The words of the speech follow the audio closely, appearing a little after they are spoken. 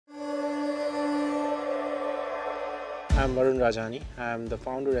I'm Varun Rajani. I'm the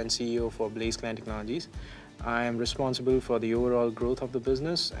founder and CEO for BlazeClan Technologies. I am responsible for the overall growth of the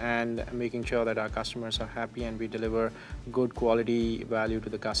business and making sure that our customers are happy and we deliver good quality value to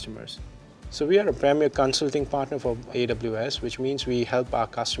the customers. So we are a premier consulting partner for AWS, which means we help our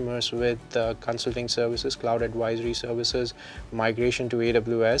customers with consulting services, cloud advisory services, migration to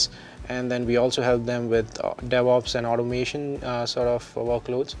AWS, and then we also help them with DevOps and automation sort of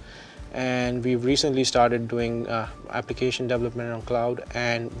workloads. And we've recently started doing application development on cloud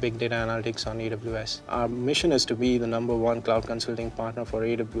and big data analytics on AWS. Our mission is to be the #1 cloud consulting partner for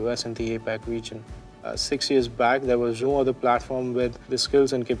AWS in the APAC region. 6 years back, there was no other platform with the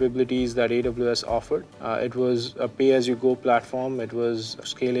skills and capabilities that AWS offered. It was a pay-as-you-go platform. It was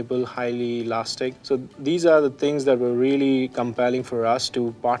scalable, highly elastic. So these are the things that were really compelling for us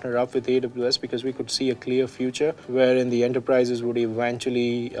to partner up with AWS, because we could see a clear future wherein the enterprises would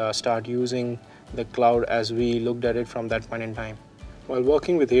eventually start using the cloud as we looked at it from that point in time. While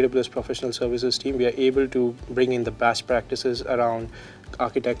working with AWS Professional Services team, we are able to bring in the best practices around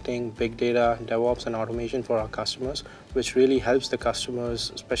architecting, big data, DevOps, and automation for our customers, which really helps the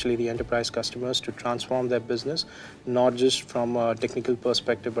customers, especially the enterprise customers, to transform their business, not just from a technical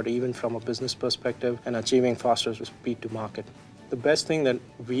perspective, but even from a business perspective, and achieving faster speed to market. The best thing that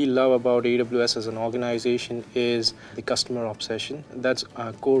we love about AWS as an organization is the customer obsession. That's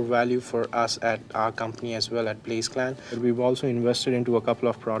a core value for us at our company as well at BlazeClan. We've also invested into a couple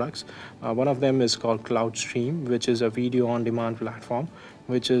of products. One of them is called CloudStream, which is a video on-demand platform,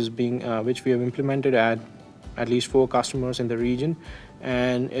 which we have implemented at least 4 customers in the region.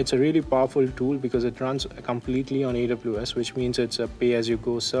 And it's a really powerful tool because it runs completely on AWS, which means it's a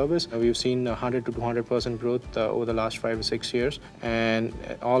pay-as-you-go service. We've seen 100 to 200% growth over the last 5 or 6 years, and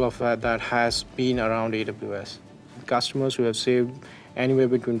all of that has been around AWS. Customers who have saved anywhere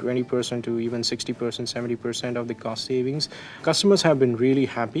between 20% to even 60%, 70% of the cost savings. Customers have been really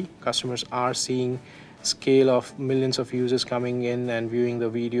happy. Customers are seeing scale of millions of users coming in and viewing the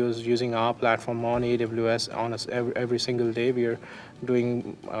videos using our platform on AWS on us every single day. We are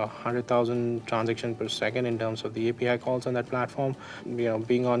doing 100,000 transactions per second in terms of the API calls on that platform.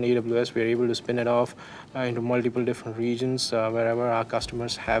 Being on AWS, we are able to spin it off into multiple different regions wherever our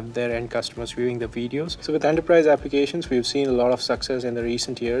customers have their end customers viewing the videos. So with enterprise applications, we've seen a lot of success in the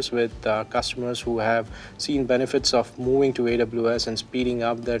recent years with customers who have seen benefits of moving to AWS and speeding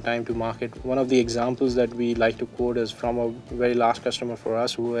up their time to market. One of the examples that we like to quote is from a very large customer for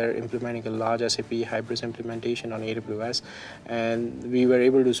us who were implementing a large SAP Hybris implementation on AWS, and we were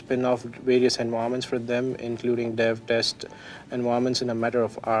able to spin off various environments for them, including dev test environments, in a matter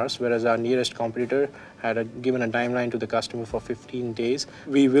of hours, whereas our nearest competitor had given a timeline to the customer for 15 days.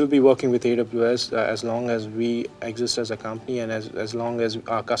 We will be working with AWS as long as we exist as a company, and as long as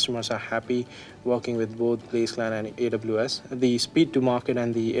our customers are happy working with both BlazeClan and AWS. The speed to market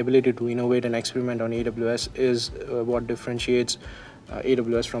and the ability to innovate and experiment on AWS is what differentiates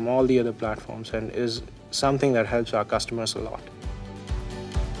AWS from all the other platforms, and is something that helps our customers a lot.